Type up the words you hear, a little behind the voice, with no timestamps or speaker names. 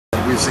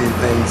we've seen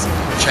things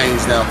change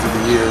now through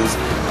the years.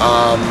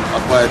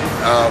 But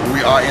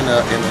we are in a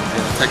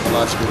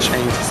technological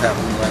change that's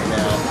happening right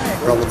now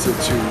relative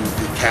to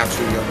the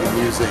capturing of the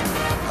music,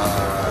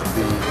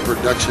 the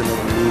production of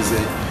the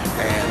music,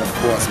 and of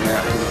course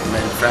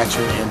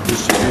manufacturing and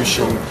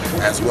distribution,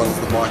 as well as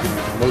the marketing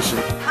and promotion.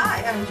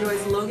 Hi, I'm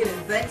Joyce Logan,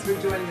 and thanks for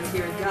joining us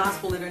here at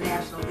Gospel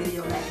International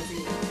Video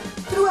Magazine.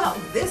 Throughout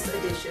this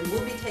edition,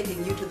 we'll be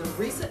taking you to the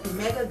recent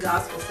mega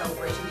gospel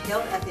celebration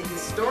held at the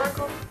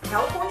historical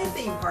California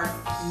theme park,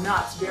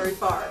 Knottsberry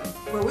Farm,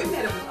 where we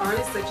met up with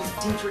artists such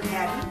as Dietrich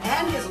Haddon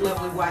and his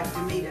lovely wife,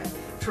 Demita,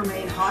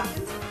 Tremaine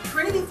Hawkins,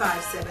 Trinity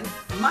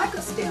 5-7, Micah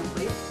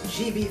Stampley,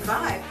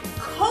 GB5,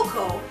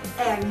 Coco,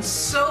 and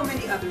so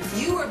many others.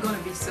 You are going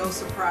to be so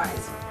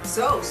surprised.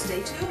 So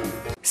stay tuned.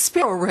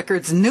 Sparrow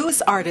Records'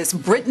 newest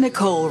artist, Britt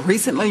Nicole,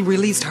 recently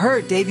released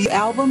her debut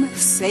album,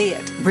 Say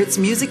It. Britt's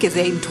music is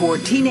aimed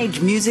toward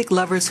teenage music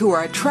lovers who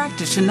are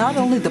attracted to not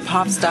only the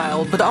pop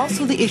style, but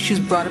also the issues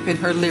brought up in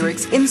her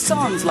lyrics in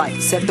songs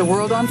like Set the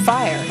World on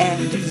Fire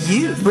and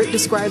You. Britt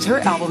describes her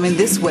album in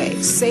this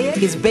way: Say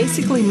It is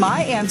basically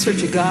my answer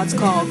to God's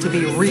call to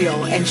be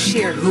real and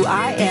share who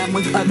I am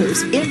with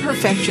others,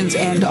 imperfections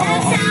and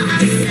all.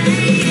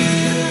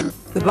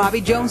 The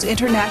Bobby Jones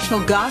International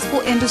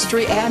Gospel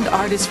Industry and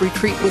Artist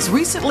Retreat was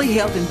recently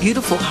held in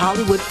beautiful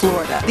Hollywood,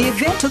 Florida. The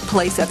event took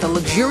place at the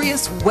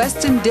luxurious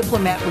Westin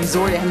Diplomat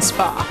Resort and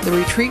Spa. The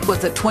retreat was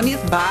the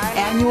 20th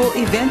biannual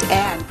event,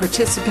 and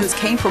participants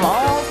came from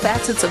all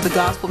facets of the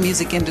gospel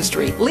music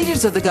industry.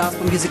 Leaders of the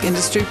gospel music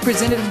industry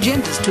presented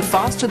agendas to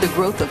foster the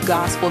growth of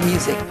gospel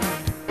music.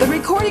 The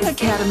Recording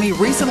Academy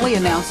recently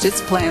announced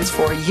its plans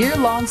for a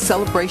year-long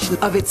celebration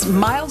of its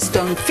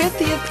milestone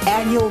 50th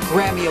Annual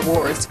Grammy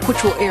Awards,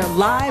 which will air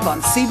live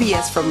on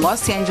CBS from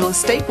Los Angeles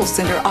Staples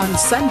Center on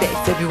Sunday,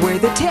 February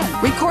the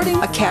 10th.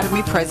 Recording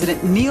Academy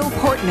President Neil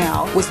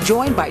Portnow was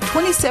joined by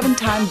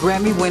 27-time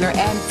Grammy winner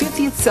and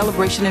 50th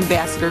Celebration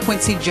Ambassador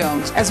Quincy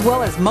Jones, as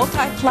well as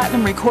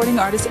multi-platinum recording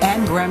artist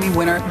and Grammy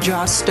winner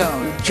Joss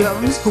Stone.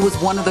 Jones, who was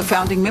one of the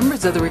founding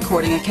members of the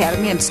Recording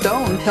Academy, and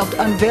Stone helped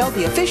unveil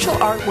the official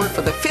artwork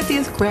for the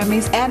 50th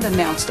Grammys and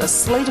announced a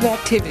slate of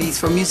activities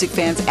for music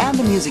fans and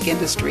the music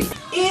industry.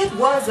 It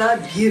was a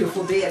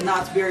beautiful day at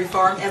Knott's Berry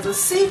Farm as a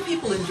sea of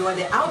people enjoyed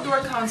the outdoor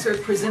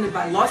concert presented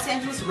by Los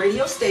Angeles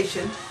radio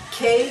station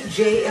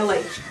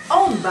KJLH,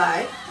 owned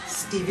by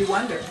Stevie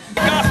Wonder.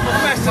 Gospel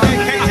Fest today,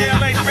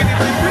 KJLH, we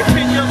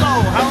 10 years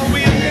old. How old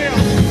we in here?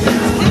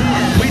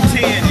 We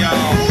 10,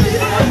 y'all.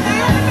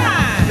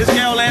 This is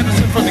Gail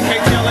Anderson from the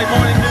KJLA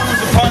Morning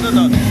News, a part of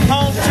the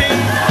home team.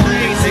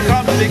 They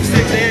call the Big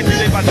Six. They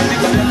usually about the Big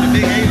Seven, the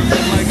Big Eight, or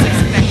something like that.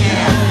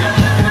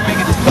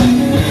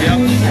 Yep.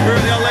 We're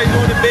in LA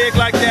doing it big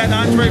like that.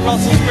 Andre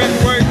Russell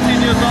spreading the word, 10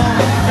 years old.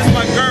 This is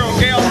my girl,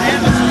 Gail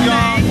Anderson,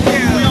 y'all.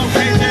 We on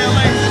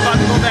KJLA. We're about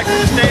to go back to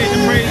the stage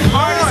and praise the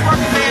Lord. Hardest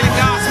working lady in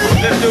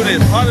gospel. Let's do this.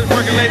 Hardest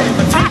working lady on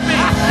the top.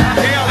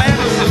 Gail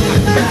Anderson.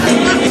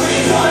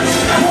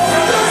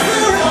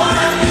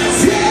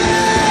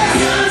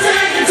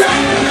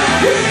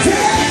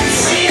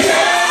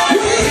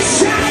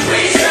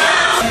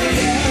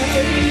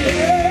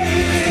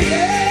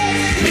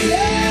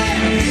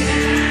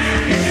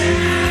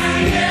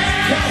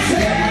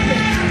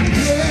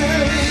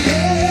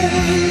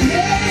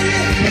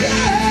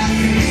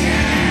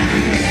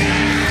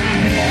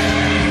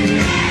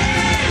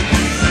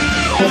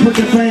 Put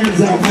your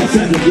hands out, my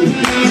son.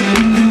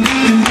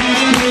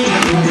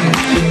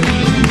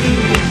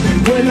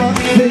 When I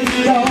think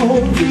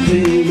of the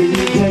daily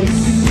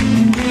place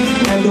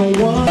and the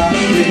one I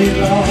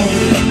belong,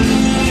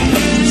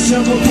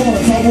 several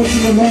chords I want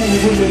you to learn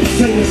when we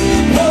sing it.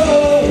 Oh,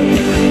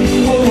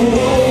 oh,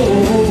 oh,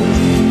 oh,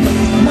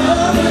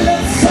 Mama,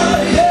 let's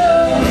tell you.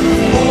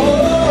 Oh,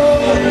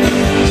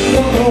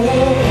 oh, oh,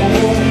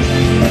 oh,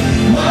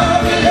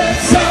 Mama,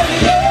 let's tell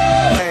you.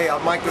 Hey,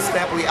 I'm Micah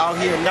Stampley out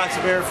here in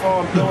Knottsberry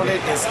Farm doing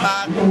it. It's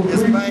hot,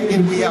 it's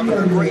banging. We having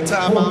a great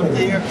time out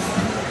here.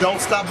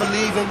 Don't stop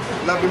believing.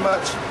 Love you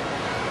much.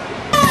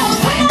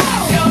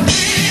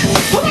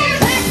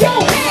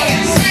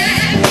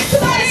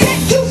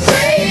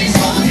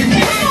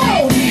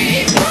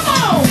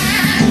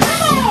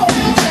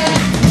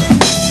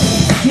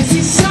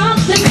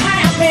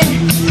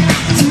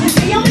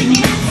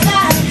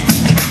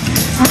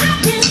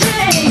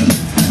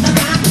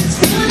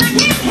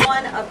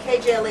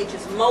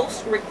 KJLH's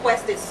most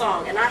requested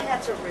song, and I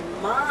had to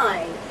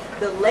remind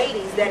the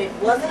ladies that it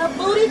wasn't a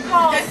booty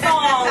call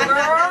song,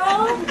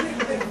 girl.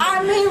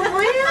 I mean,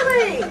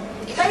 really.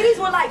 Ladies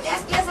were like,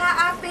 that's just how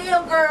I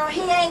feel, girl.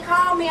 He ain't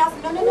called me. I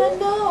said, no, no, no,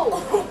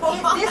 no.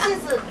 This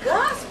is a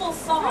gospel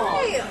song.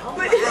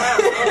 Right.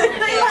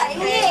 Like,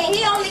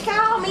 he only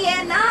called me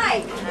at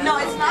night. No,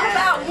 it's not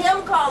about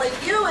him calling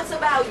you. It's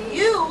about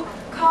you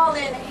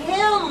calling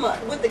him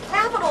with the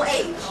capital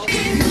H.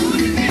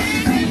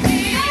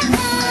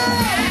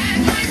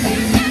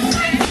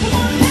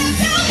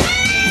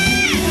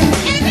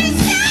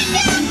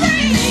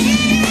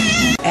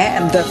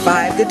 And the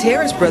five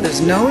Gutierrez brothers,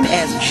 known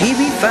as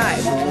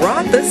GB5,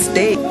 rocked the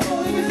stage.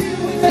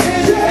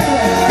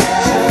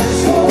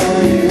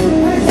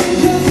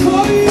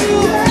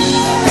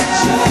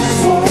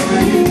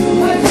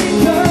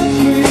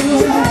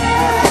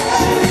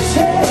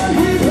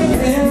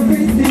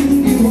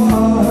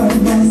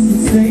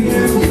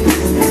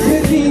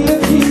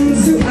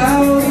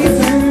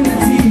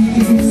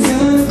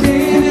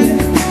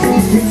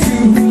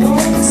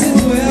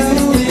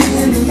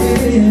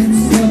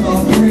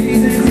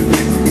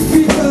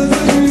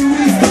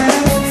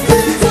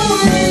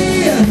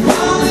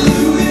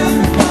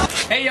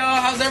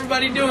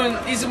 everybody doing?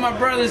 These are my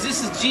brothers.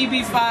 This is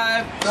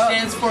GB5,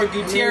 stands for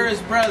Gutierrez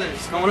Brothers.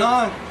 What's going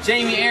on?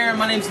 Jamie, Aaron,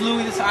 my name's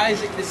Louis, this is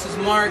Isaac, this is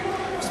Mark.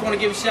 Just want to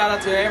give a shout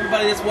out to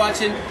everybody that's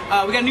watching.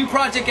 We got a new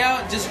project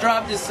out, just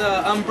dropped this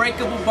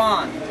Unbreakable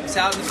Bond. It's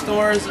out in the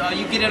stores.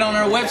 You get it on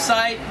our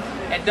website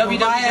at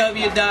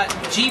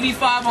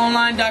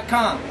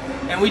www.gb5online.com.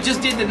 And we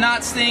just did the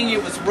Knots thing.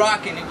 It was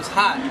rocking, it was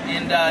hot.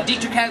 And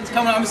Dietrich Hatton's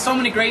coming up. I mean, so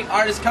many great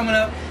artists coming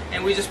up,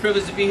 and we're just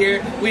privileged to be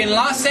here. We're in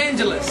Los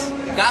Angeles,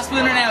 Gospel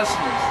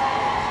International.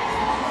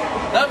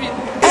 Love you.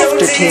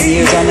 After 10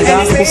 years on the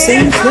gospel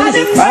scene,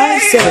 Trinity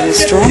 5-7 is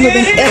stronger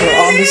than ever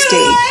on the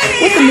stage,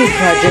 with a new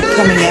project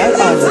coming out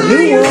on the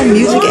New World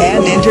Music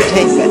and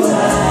Entertainment.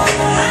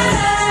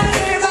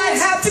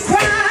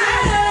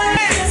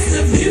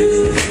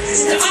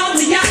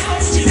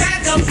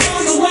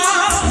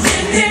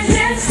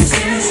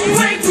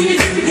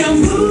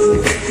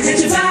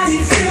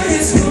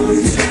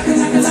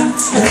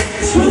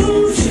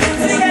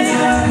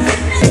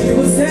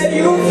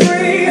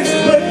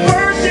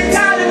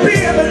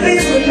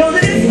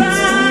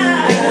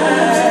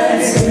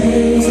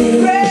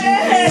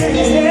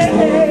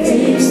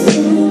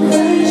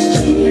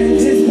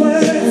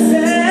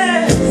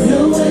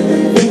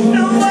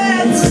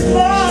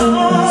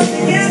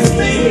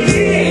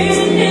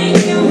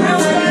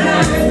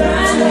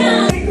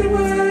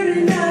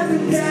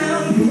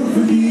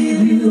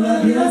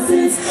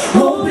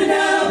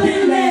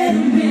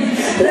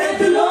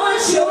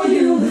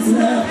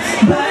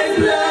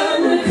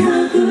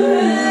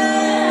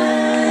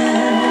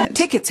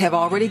 Tickets have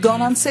already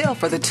gone on sale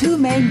for the two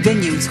main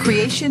venues,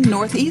 Creation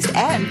Northeast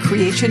and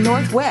Creation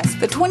Northwest.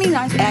 The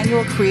 29th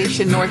Annual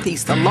Creation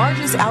Northeast, the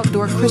largest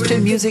outdoor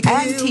Christian music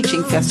and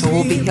teaching festival,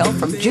 will be held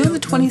from June the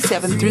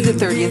 27th through the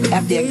 30th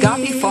at the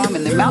Agape Farm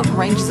in the mountain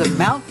ranges of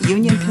Mount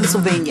Union,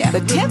 Pennsylvania. The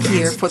 10th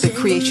year for the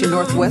Creation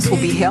Northwest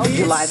will be held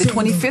July the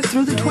 25th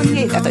through the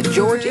 28th at the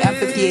George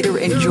Amphitheater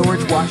in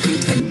George,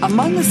 Washington.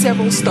 Among the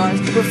several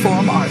stars to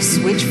perform are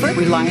Switchfoot,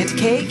 Reliant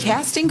K,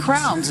 Casting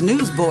Crowns,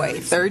 Newsboy,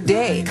 Third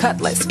Day,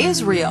 Cutlass,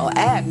 Israel,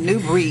 and New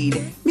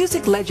Breed.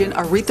 Music legend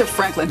Aretha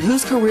Franklin,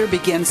 whose career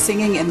began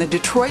singing in the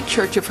Detroit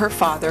church of her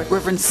father,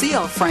 Reverend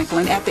C.L.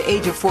 Franklin, at the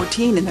age of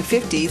 14 in the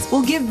 50s,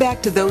 will give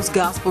back to those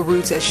gospel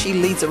roots as she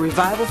leads a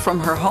revival from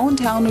her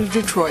hometown of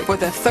Detroit for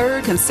the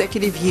third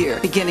consecutive year,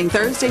 beginning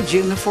Thursday,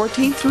 June the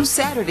 14th through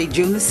Saturday,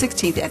 June the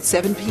 16th at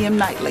 7 p.m.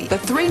 nightly. The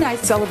three-night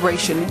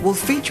celebration will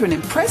feature an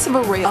impressive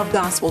array of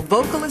gospel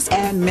vocalists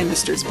and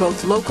ministers,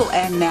 both local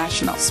and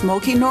national.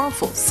 Smokey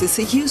Norfolk,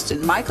 Sissy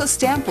Houston, Michael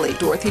Stampley,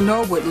 Dorothy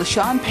Norwood,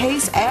 LaShawn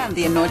Pace, and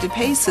the Anointed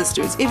Pace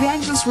Sisters,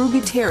 Evangelist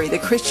Ruby Terry, the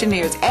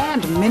Christianeers,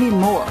 and many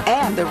more.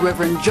 And the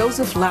Reverend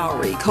Joseph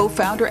Lowry,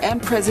 co-founder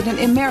and president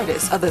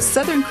emeritus of the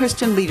Southern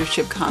Christian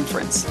Leadership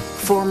Conference.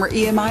 Former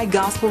EMI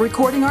gospel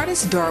recording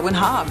artist Darwin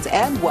Hobbs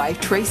and wife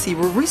Tracy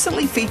were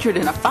recently featured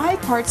in a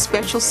 5-part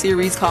special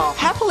series called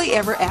Happily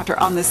Ever After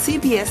on the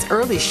CBS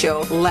Early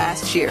Show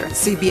last year.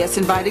 CBS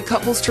invited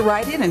couples to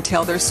write in and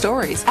tell their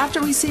stories. After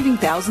receiving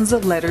thousands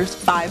of letters,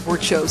 5 were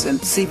chosen.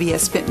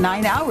 CBS spent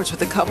 9 hours with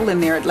the couple in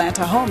their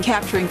Atlanta home,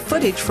 capturing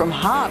footage from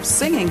Hobbs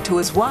singing to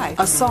his wife,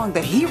 a song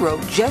that he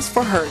wrote just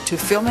for her, to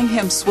filming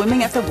him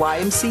swimming at the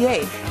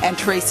YMCA and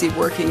Tracy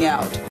working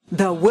out.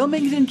 The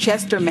Wilmington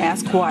Chester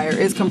Mass Choir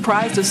is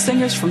comprised of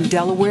singers from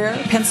Delaware,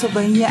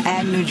 Pennsylvania,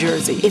 and New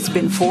Jersey. It's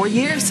been 4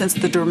 years since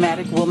the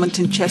dramatic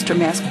Wilmington Chester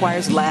Mass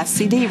Choir's last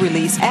CD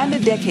release and a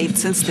decade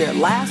since their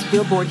last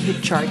Billboard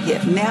hit chart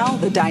hit. Now,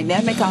 the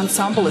dynamic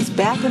ensemble is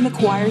back in the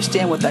choir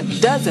stand with a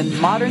dozen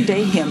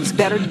modern-day hymns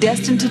that are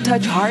destined to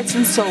touch hearts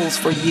and souls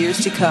for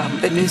years to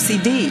come. The new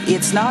CD,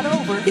 It's Not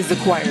Over, is the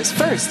choir's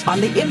first on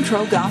the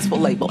Intro Gospel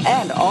label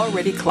and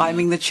already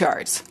climbing the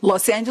charts.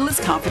 Los Angeles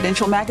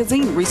Confidential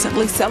magazine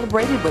recently celebrated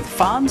with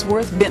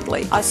Farnsworth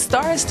Bentley, a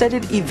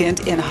star-studded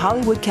event in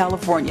Hollywood,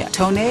 California.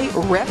 Tone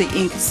rep the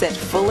ink set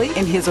fully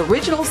in his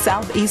original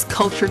Southeast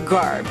culture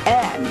garb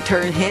and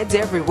turned heads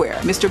everywhere.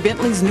 Mr.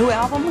 Bentley's new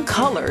album,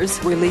 Colors,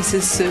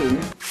 releases soon.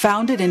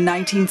 Founded in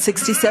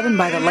 1967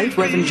 by the late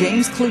Reverend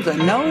James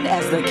Cleveland, known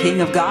as the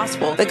King of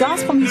Gospel, the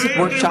Gospel Music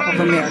Workshop of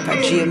America,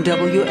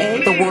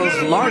 GMWA, the world's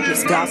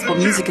largest gospel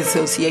music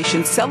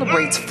association,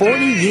 celebrates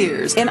 40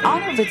 years. In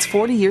honor of its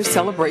 40-year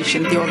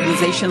celebration, the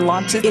organization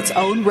launches its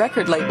own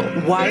record label,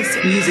 Weiss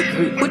Music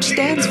Group, which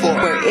stands for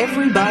Where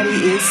Everybody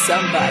Is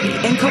Somebody.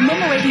 In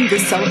commemorating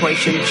this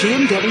celebration,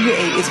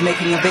 GMWA is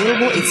making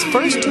available its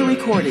first 2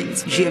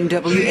 recordings,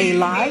 GMWA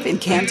Live in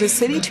Kansas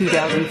City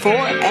 2004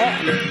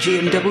 and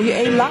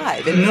GMWA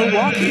Live in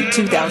Milwaukee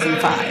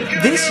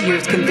 2005. This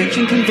year's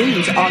convention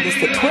convenes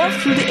August the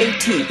 12th through the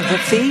 18th. The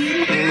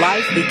theme,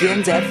 Life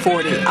Begins at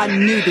 40, a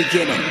new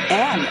beginning.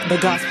 And the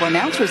Gospel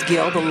Announcers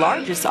Guild, the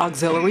largest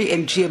auxiliary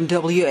in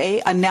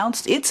GMWA,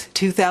 announced its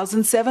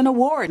 2007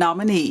 award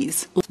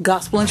nominees.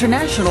 Gospel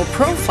International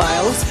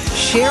profiles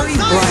Sherry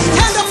Bryant.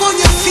 Stand up on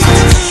your feet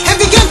and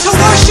begin to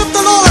worship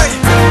the Lord.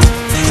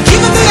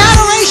 Give him the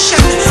adoration,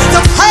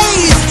 the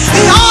praise,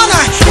 the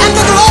honor, and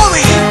the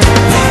glory.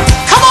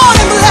 Come on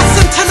and bless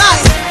him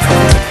tonight.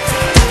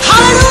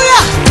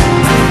 Hallelujah.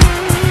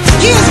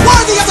 He is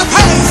worthy of the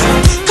praise.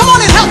 Come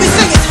on and help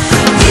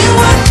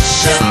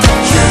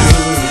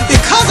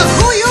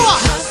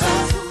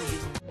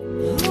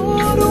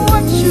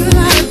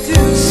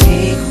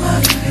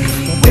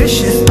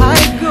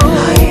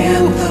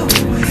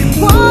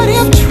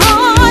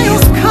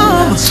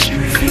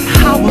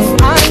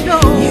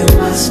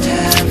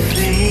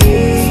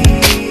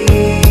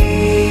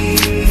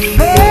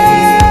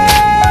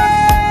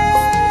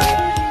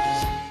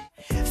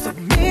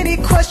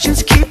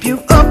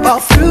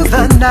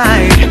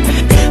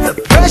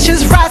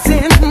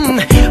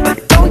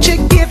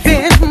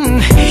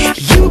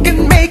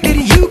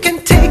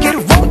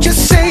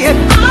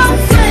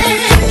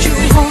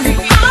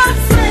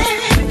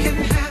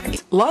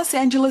Los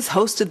Angeles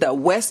hosted the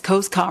West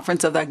Coast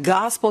Conference of the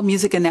Gospel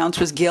Music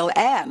Announcers Guild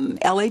and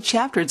LA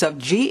chapters of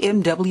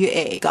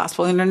GMWA.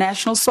 Gospel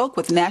International spoke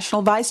with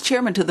National Vice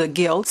Chairman to the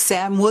Guild,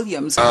 Sam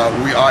Williams.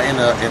 We are in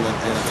a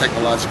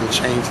technological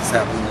change that's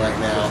happening right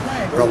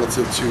now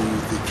relative to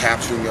the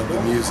capturing of the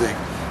music,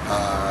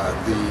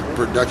 the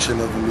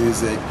production of the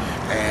music,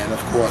 and of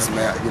course, the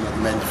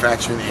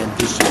manufacturing and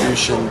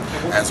distribution,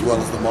 as well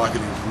as the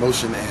marketing and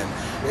promotion.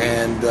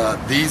 And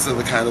these are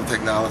the kind of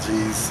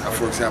technologies,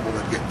 for example,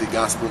 that the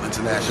Gospel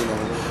International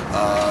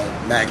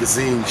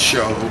magazine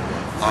show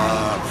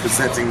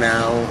presenting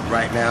now.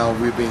 Right now,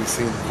 we're being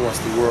seen across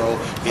the world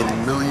in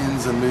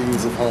millions and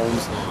millions of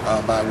homes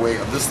by way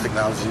of this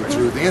technology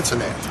through the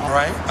internet. All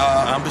right,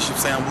 I'm Bishop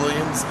Sam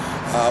Williams.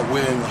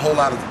 Wearing a whole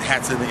lot of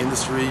hats in the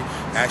industry.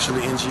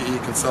 Actually, NGE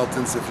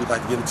Consultants, if you'd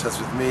like to get in touch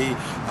with me,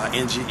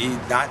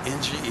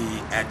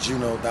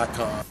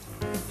 nge.nge@juno.com.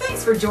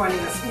 Thanks for joining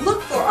us.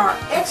 Look for our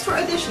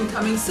extra edition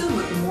coming soon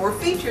with more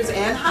features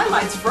and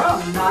highlights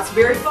from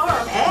Knottsberry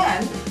Farm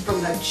and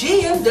from the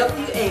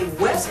GMWA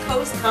West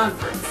Coast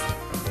Conference.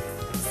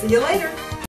 See you later.